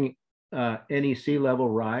noticing any sea level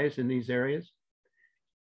rise in these areas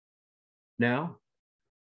now?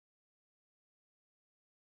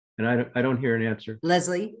 And I don't hear an answer.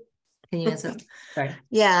 Leslie, can you answer? Sorry.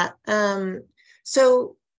 Yeah.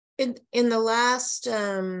 So in the last,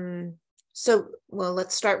 well,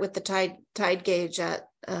 let's start with the tide gauge at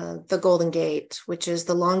the Golden Gate, which is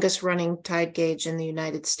the longest running tide gauge in the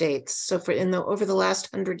United States. So over the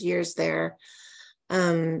last 100 years there,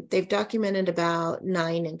 they've documented about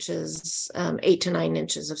 9 inches, 8 to 9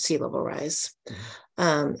 inches of sea level rise.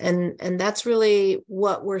 And that's really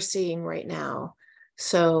what we're seeing right now.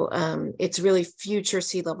 So it's really future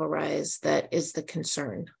sea level rise that is the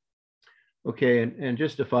concern. Okay, and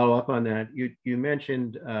just to follow up on that, you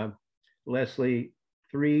mentioned, Leslie,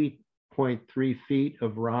 3.3 feet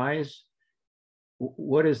of rise.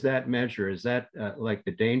 What does that measure? Is that like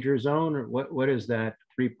the danger zone, or what is that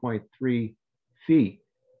 3.3 feet?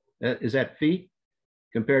 Is that feet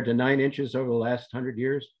compared to 9 inches over the last 100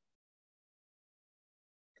 years?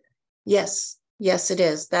 Yes, it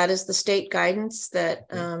is. That is the state guidance that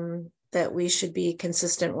that we should be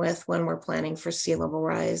consistent with when we're planning for sea level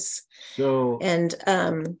rise. So, and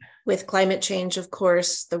with climate change, of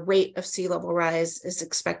course, the rate of sea level rise is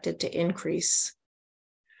expected to increase.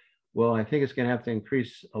 Well, I think it's going to have to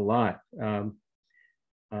increase a lot.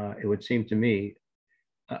 It would seem to me.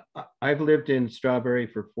 I've lived in Strawberry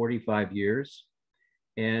for 45 years,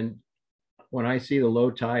 and when I see the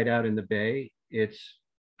low tide out in the bay, I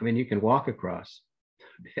mean, you can walk across.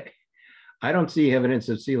 I don't see evidence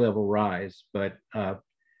of sea level rise, but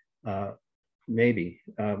maybe.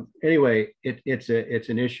 Anyway, it's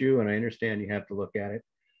an issue, and I understand you have to look at it.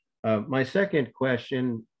 My second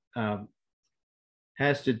question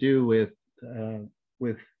has to do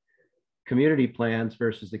with community plans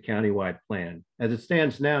versus the countywide plan. As it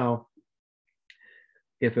stands now,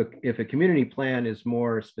 if a community plan is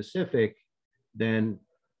more specific, then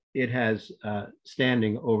it has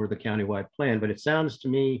standing over the countywide plan. But it sounds to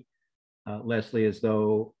me, Leslie, as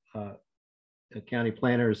though the county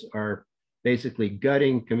planners are basically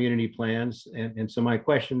gutting community plans. And so my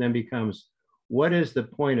question then becomes, what is the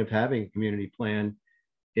point of having a community plan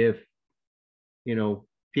if,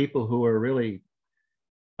 people who are really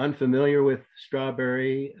unfamiliar with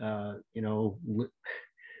Strawberry,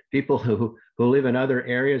 people who live in other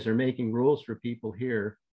areas are making rules for people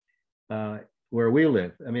here where we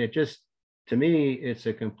live? I mean, to me, it's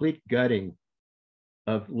a complete gutting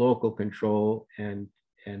of local control. And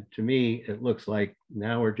to me, it looks like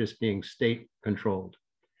now we're just being state controlled.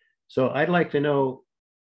 So I'd like to know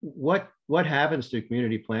what happens to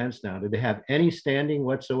community plans now? Do they have any standing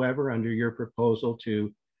whatsoever under your proposal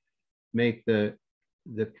to make the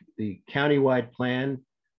countywide plan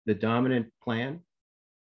the dominant plan?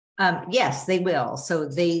 Yes, they will. So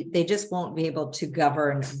they just won't be able to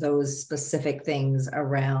govern those specific things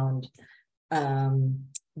around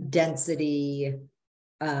density,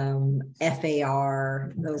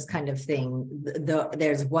 FAR, those kind of things.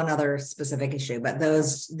 There's one other specific issue, but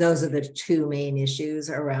those are the two main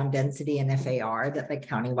issues around density and FAR that the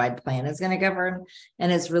countywide plan is going to govern.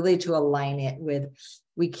 And it's really to align it with,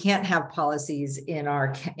 we can't have policies in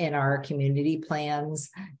our community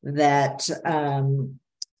plans that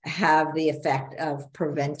have the effect of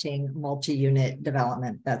preventing multi-unit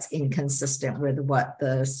development that's inconsistent with what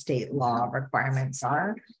the state law requirements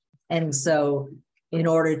are. And so in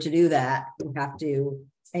order to do that, we have to,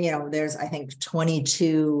 there's, I think,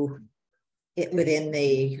 22 within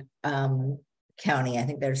the county. I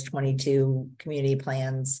think there's 22 community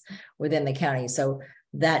plans within the county. So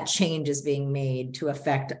that change is being made to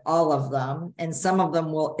affect all of them. And some of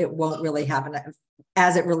them won't really have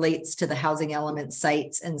as it relates to the housing element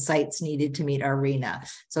sites and sites needed to meet our RHNA.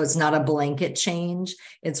 So it's not a blanket change.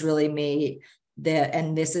 It's really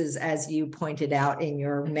and this is, as you pointed out in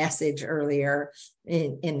your message earlier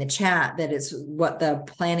in the chat, that it's what the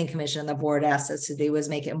Planning Commission and the board asked us to do was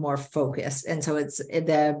make it more focused. And so it's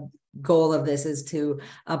the goal of this is to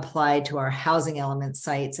apply to our housing element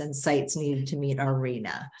sites and sites needed to meet our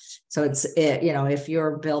RHNA. So if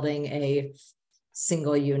you're building a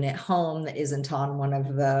single unit home that isn't on one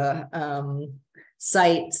of the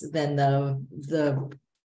sites, then the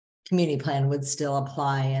community plan would still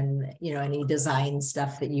apply, and any design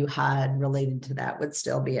stuff that you had related to that would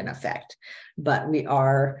still be in effect. But we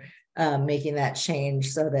are making that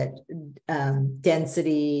change so that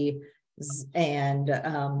density and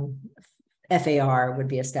FAR would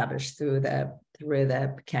be established through the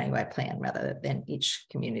countywide plan rather than each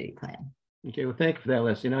community plan. Okay, well, thank you for that,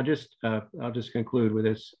 Leslie. And I'll just conclude with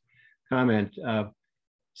this comment.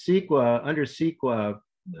 CEQA, under CEQA,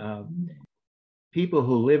 people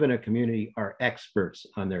who live in a community are experts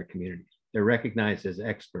on their communities. They're recognized as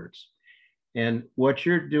experts. And what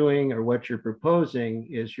you're doing or what you're proposing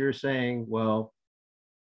is you're saying, well,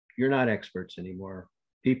 you're not experts anymore.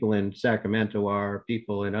 People in Sacramento are,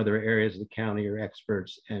 people in other areas of the county are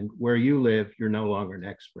experts, and where you live, you're no longer an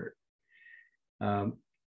expert.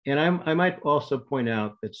 And I might also point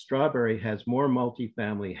out that Strawberry has more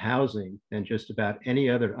multifamily housing than just about any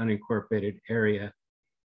other unincorporated area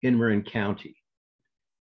in Marin County.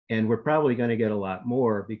 And we're probably going to get a lot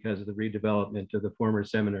more because of the redevelopment of the former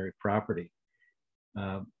seminary property.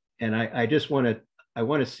 And I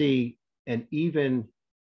want to see an even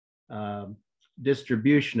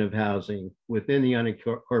distribution of housing within the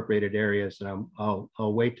unincorporated areas, and I'll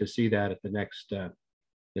wait to see that at the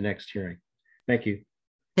next hearing. Thank you.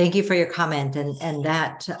 Thank you for your comment, and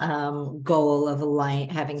that goal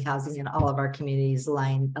of having housing in all of our communities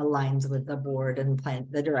aligns with the board and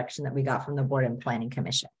the direction that we got from the board and planning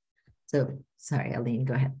commission. So sorry, Aline,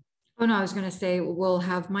 go ahead. Oh no, I was going to say we'll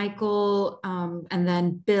have Michael and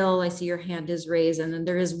then Bill. I see your hand is raised, and then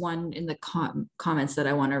there is one in the comments that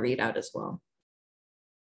I want to read out as well.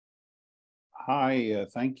 Hi,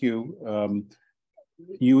 thank you.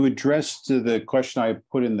 You addressed the question I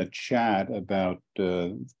put in the chat about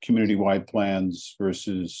community-wide plans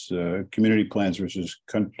versus community plans versus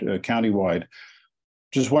county-wide.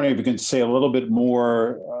 Just wondering if you can say a little bit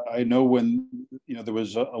more. I know when there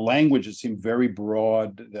was a language that seemed very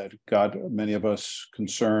broad that got many of us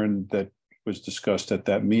concerned that was discussed at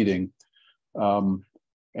that meeting.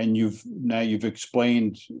 And you've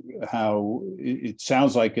explained how it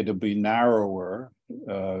sounds like it'll be narrower,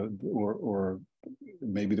 or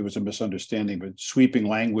maybe there was a misunderstanding, but sweeping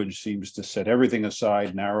language seems to set everything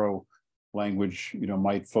aside. Narrow language,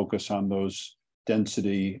 might focus on those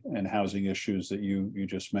density and housing issues that you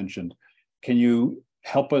just mentioned. Can you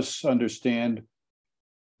help us understand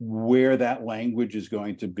where that language is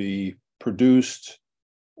going to be produced,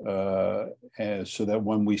 so that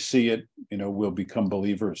when we see it, we'll become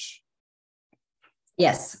believers?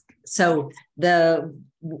 Yes. So the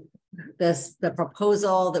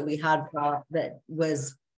proposal that we had that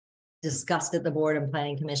was discussed at the board and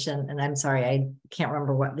planning commission, and I'm sorry, I can't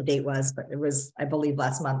remember what the date was, but it was, I believe,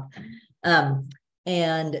 last month.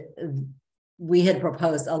 And we had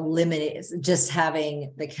proposed just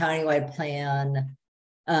having the countywide plan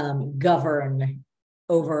govern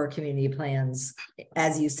over community plans,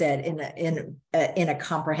 as you said, in a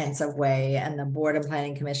comprehensive way. And the board and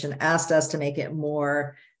planning commission asked us to make it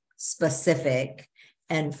more specific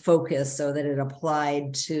and focused so that it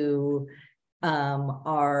applied to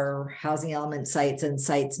our housing element sites and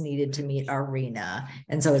sites needed to meet our RHNA.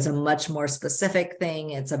 And so it's a much more specific thing.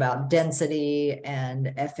 It's about density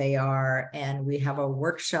and FAR. And we have a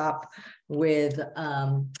workshop with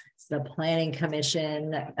the planning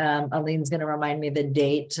commission. Aline's going to remind me the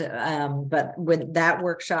date, but with that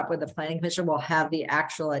workshop with the planning commission, we'll have the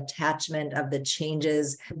actual attachment of the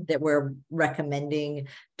changes that we're recommending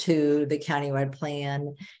to the countywide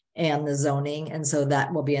plan and the zoning. And so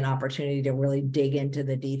that will be an opportunity to really dig into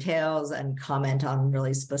the details and comment on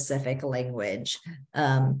really specific language.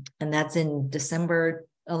 And that's in December.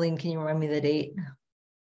 Aline, can you remind me the date?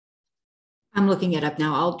 I'm looking it up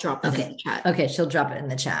now. I'll drop it in the chat. Okay, she'll drop it in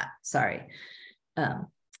the chat. Sorry. But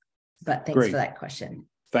thanks Great. for that question.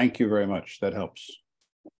 Thank you very much. That helps.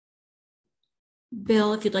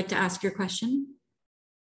 Bill, if you'd like to ask your question.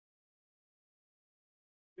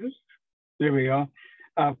 There we go.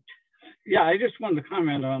 Yeah, I just wanted to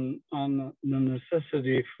comment on the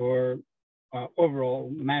necessity for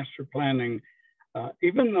overall master planning.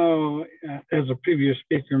 Even though, as a previous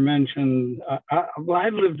speaker mentioned, I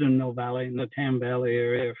lived in Mill Valley, in the Tam Valley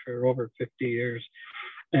area for over 50 years.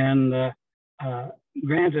 And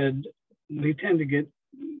granted, we tend to get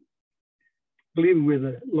believe we're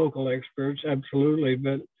the local experts, absolutely.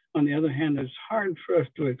 But on the other hand, it's hard for us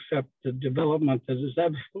to accept the development that is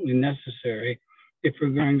absolutely necessary if we're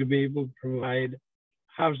going to be able to provide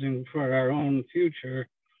housing for our own future,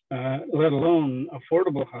 let alone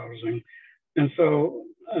affordable housing. And so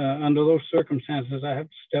under those circumstances, I have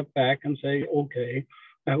to step back and say, okay,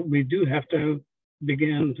 we do have to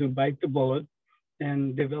begin to bite the bullet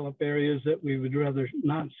and develop areas that we would rather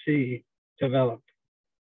not see developed.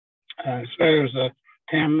 As far as the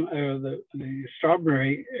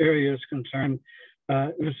strawberry area is concerned,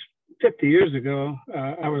 it was 50 years ago.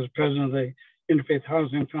 I was president of the Interfaith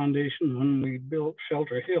Housing Foundation when we built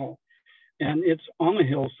Shelter Hill. And it's on a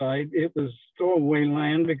hillside. It was throwaway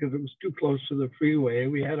land because it was too close to the freeway.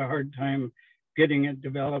 We had a hard time getting it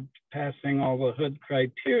developed, passing all the HUD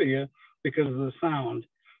criteria because of the sound.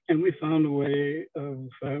 And we found a way of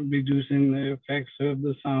reducing the effects of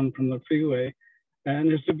the sound from the freeway.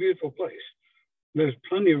 And it's a beautiful place. There's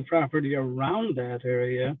plenty of property around that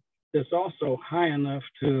area that's also high enough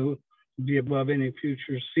to be above any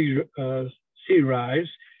future sea rise.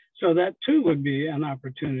 So that too would be an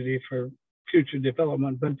opportunity for future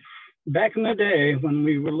development. But back in the day when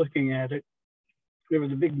we were looking at it, there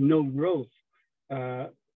was a big no growth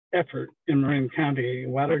effort in Marin County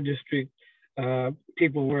Water District.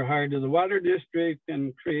 People were hired to the water district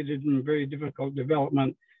and created in very difficult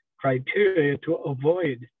development criteria to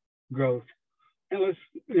avoid growth.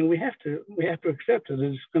 And we have to accept it.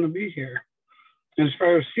 It's going to be here. And as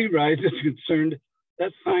far as sea rise is concerned,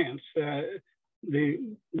 that's science.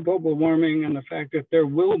 The global warming and the fact that there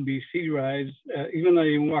will be sea rise, even though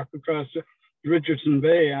you walk across Richardson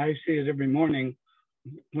Bay, I see it every morning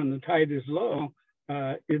when the tide is low.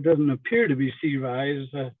 It doesn't appear to be sea rise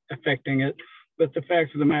affecting it, but the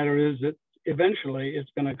fact of the matter is that eventually it's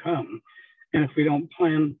going to come. And if we don't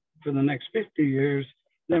plan for the next 50 years,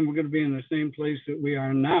 then we're going to be in the same place that we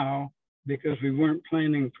are now because we weren't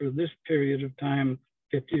planning for this period of time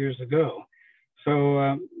 50 years ago. So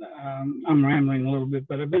I'm rambling a little bit,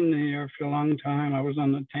 but I've been in the air for a long time. I was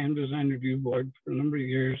on the TAM Design Review Board for a number of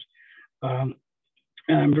years. And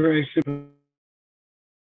I'm very simple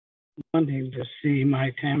wanting to see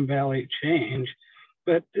my Tam Valley change,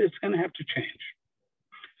 but it's going to have to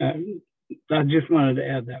change. I just wanted to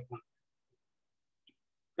add that one.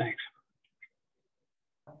 Thanks.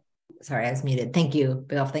 Sorry, I was muted. Thank you,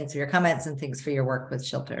 Bill. Thanks for your comments and thanks for your work with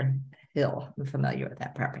Shelter Hill. I'm familiar with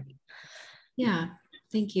that property. Yeah,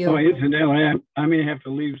 thank you. Oh, incidentally, I may have to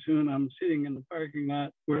leave soon. I'm sitting in the parking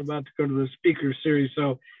lot. We're about to go to the speaker series.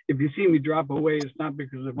 So if you see me drop away, it's not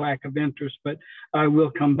because of lack of interest, but I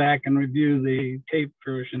will come back and review the tape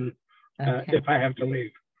version if I have to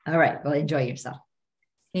leave. All right. Well, enjoy yourself.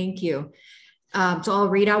 Thank you. So I'll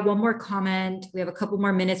read out one more comment. We have a couple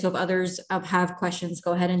more minutes. So if others have questions,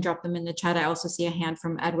 go ahead and drop them in the chat. I also see a hand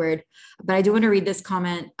from Edward, but I do want to read this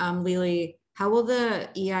comment. Lily, how will the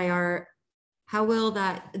EIR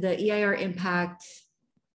impact?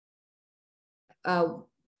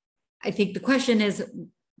 I think the question is,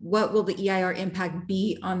 what will the EIR impact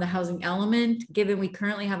be on the housing element? Given we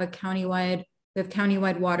currently have countywide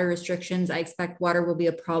water restrictions, I expect water will be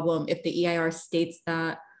a problem. If the EIR states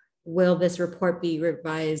that, will this report be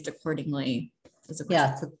revised accordingly?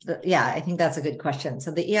 Yeah, I think that's a good question.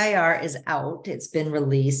 So the EIR is out. It's been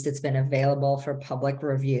released. It's been available for public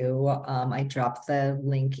review. I dropped the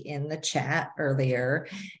link in the chat earlier,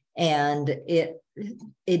 and it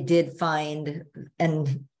did find,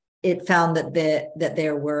 and it found that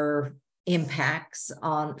there were impacts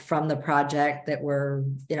from the project that were,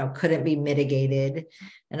 couldn't be mitigated.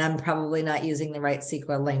 And I'm probably not using the right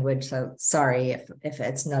CEQA language, so sorry if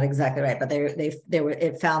it's not exactly right, but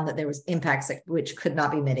it found that there was impacts which could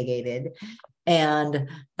not be mitigated. And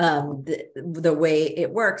the way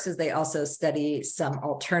it works is they also study some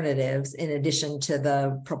alternatives in addition to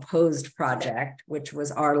the proposed project, which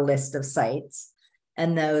was our list of sites.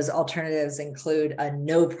 And those alternatives include a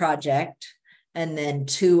no project, and then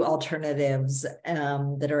 2 alternatives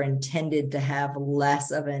that are intended to have less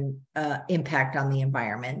of an impact on the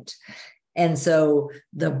environment. And so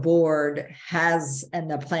the board and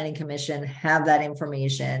the planning commission have that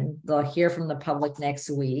information. They'll hear from the public next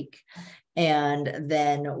week. And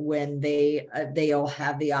then when they'll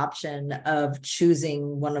have the option of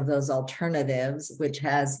choosing one of those alternatives, which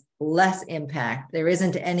has less impact. There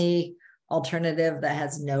isn't any alternative that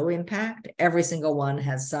has no impact. Every single one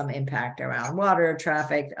has some impact around water,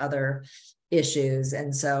 traffic, other issues.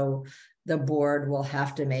 And so the board will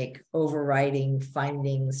have to make overriding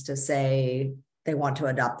findings to say, they want to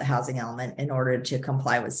adopt the housing element in order to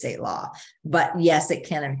comply with state law. But yes, it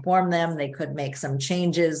can inform them. They could make some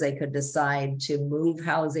changes. They could decide to move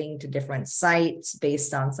housing to different sites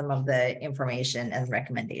based on some of the information and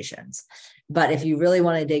recommendations. But if you really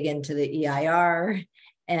want to dig into the EIR,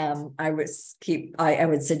 I would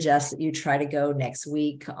suggest that you try to go next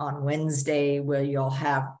week on Wednesday, where you'll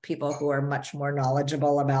have people who are much more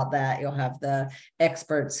knowledgeable about that. You'll have the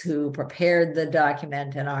experts who prepared the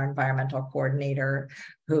document and our environmental coordinator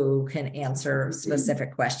who can answer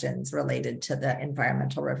specific questions related to the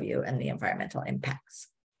environmental review and the environmental impacts.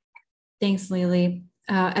 Thanks, Lily.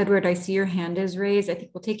 Edward, I see your hand is raised. I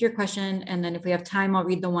think we'll take your question, and then if we have time, I'll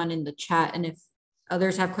read the one in the chat. And if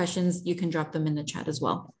others have questions, you can drop them in the chat as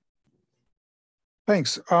well.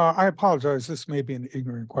 Thanks. I apologize. This may be an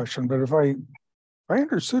ignorant question, but if I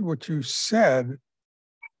understood what you said,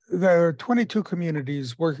 there are 22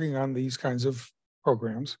 communities working on these kinds of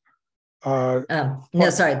programs. No,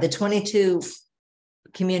 sorry. The 22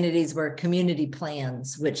 communities were community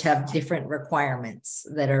plans, which have different requirements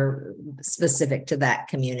that are specific to that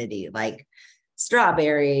community, like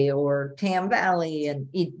Strawberry or Tam Valley, and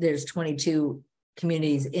there's 22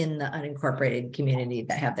 communities in the unincorporated community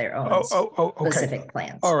that have their own specific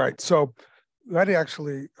plans. All right, so that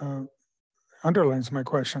actually underlines my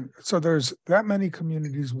question. So there's that many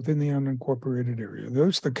communities within the unincorporated area.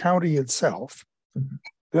 There's the county itself. Mm-hmm.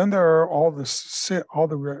 Then there are all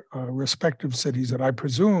the respective cities that I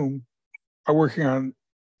presume are working on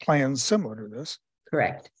plans similar to this.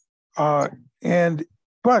 Correct.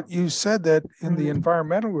 But you said that in the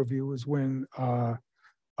environmental review is when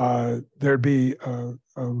there'd be a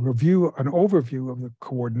review, an overview of the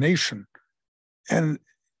coordination. And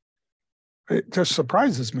it just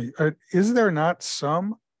surprises me. Is there not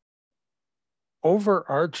some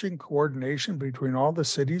overarching coordination between all the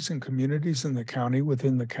cities and communities in the county,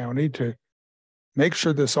 within the county, to make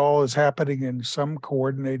sure this all is happening in some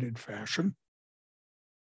coordinated fashion?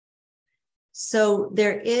 So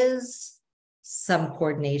there is some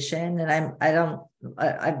coordination, and I don't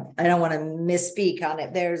want to misspeak on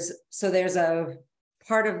it. There's a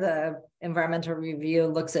part of the environmental review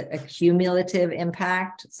looks at a cumulative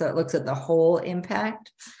impact, so it looks at the whole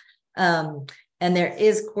impact, and there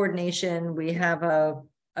is coordination. We have a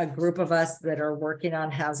group of us that are working on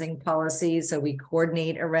housing policies, so we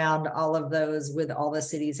coordinate around all of those with all the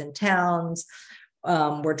cities and towns.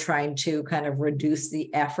 We're trying to kind of reduce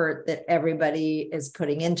the effort that everybody is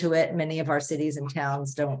putting into it. Many of our cities and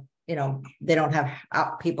towns don't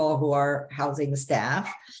have people who are housing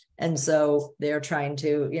staff. And so they're trying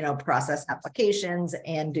to, process applications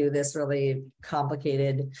and do this really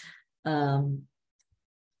complicated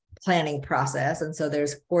planning process. And so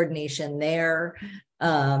there's coordination there.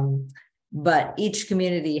 But each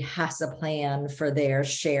community has a plan for their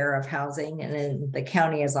share of housing. And in the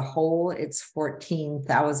county as a whole, it's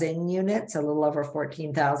 14,000 units, a little over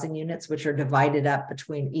 14,000 units, which are divided up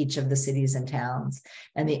between each of the cities and towns.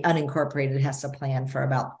 And the unincorporated has to plan for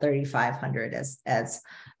about 3,500, as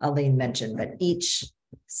Aline mentioned, but each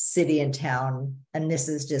city and town, and this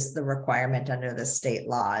is just the requirement under the state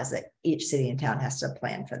law, is that each city and town has to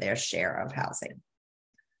plan for their share of housing.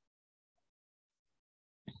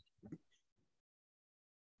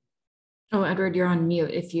 Oh, Edward, you're on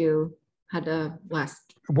mute if you had a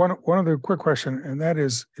last. One other quick question, and that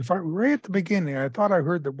is, right at the beginning, I thought I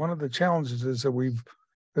heard that one of the challenges is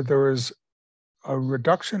that there is a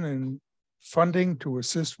reduction in funding to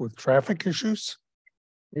assist with traffic issues.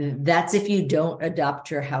 That's if you don't adopt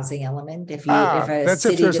your housing element. If that's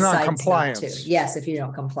if there's not compliance. Not to. Yes, if you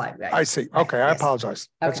don't comply. Right. I see. Okay, yes. I apologize.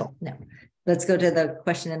 That's all. No, let's go to the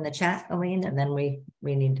question in the chat, Aline, and then we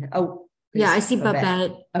need to. Oh. Yeah, I see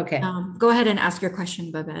Babette. Okay. Go ahead and ask your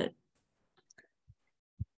question, Babette.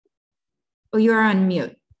 Oh, you are on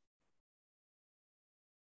mute.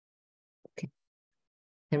 Okay.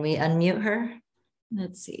 Can we unmute her?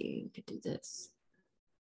 Let's see. We could do this.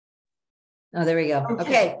 Oh, there we go.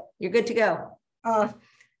 Okay. You're good to go.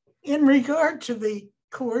 In regard to the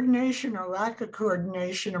coordination or lack of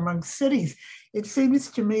coordination among cities, it seems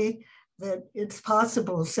to me that it's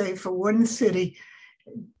possible, say, for one city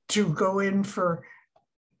to go in for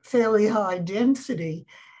fairly high density,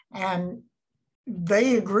 and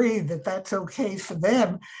they agree that that's okay for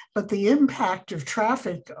them, but the impact of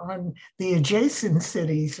traffic on the adjacent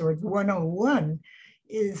cities or 101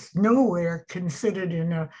 is nowhere considered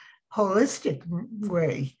in a holistic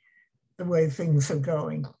way, the way things are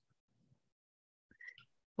going.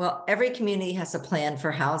 Well, every community has a plan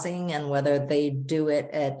for housing, and whether they do it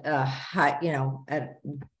at a high, at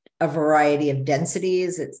a variety of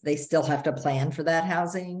densities. They still have to plan for that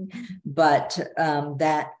housing, but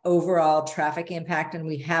that overall traffic impact, and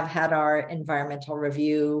we have had our environmental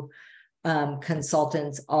review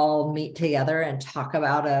consultants all meet together and talk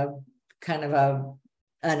about a kind of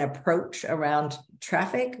an approach around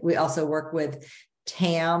traffic. We also work with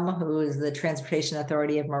TAM, who is the Transportation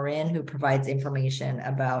Authority of Marin, who provides information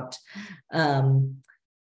about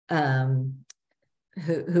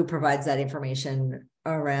who provides that information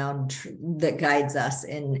around that guides us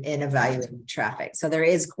in evaluating traffic. So there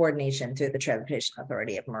is coordination through the Transportation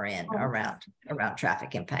Authority of Marin around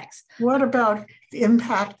traffic impacts. What about the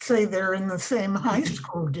impact, say they're in the same high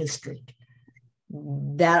school district?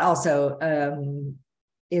 That also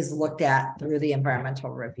is looked at through the environmental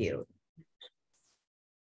review.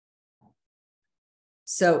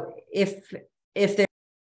 So if there,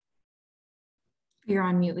 you're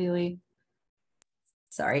on mute, Lily.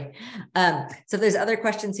 Sorry. So if there's other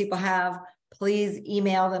questions people have, please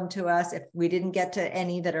email them to us. If we didn't get to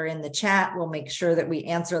any that are in the chat, we'll make sure that we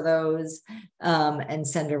answer those and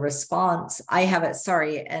send a response. I have it,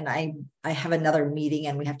 sorry, and I have another meeting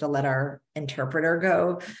and we have to let our interpreter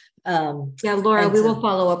go. Yeah, Laura, we will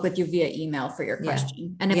follow up with you via email for your question. Yeah.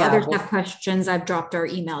 And if others have questions, I've dropped our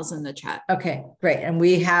emails in the chat. Okay, great. And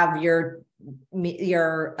we have your we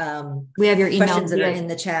have your email questions that are in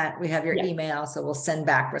the chat. We have your email, so we'll send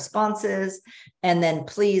back responses. And then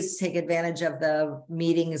please take advantage of the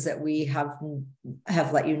meetings that we have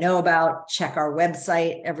let you know about. Check our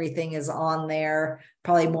website. Everything is on there.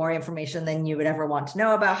 Probably more information than you would ever want to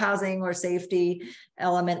know about housing or safety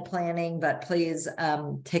element planning, but please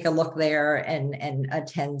take a look there and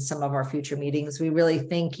attend some of our future meetings. We really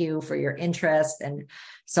thank you for your interest, and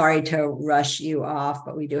sorry to rush you off,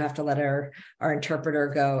 but we do have to let our interpreter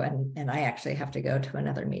go, and I actually have to go to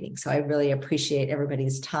another meeting. So I really appreciate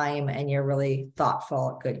everybody's time and your really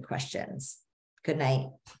thoughtful, good questions. Good night.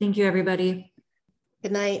 Thank you, everybody.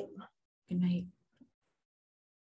 Good night. Good night.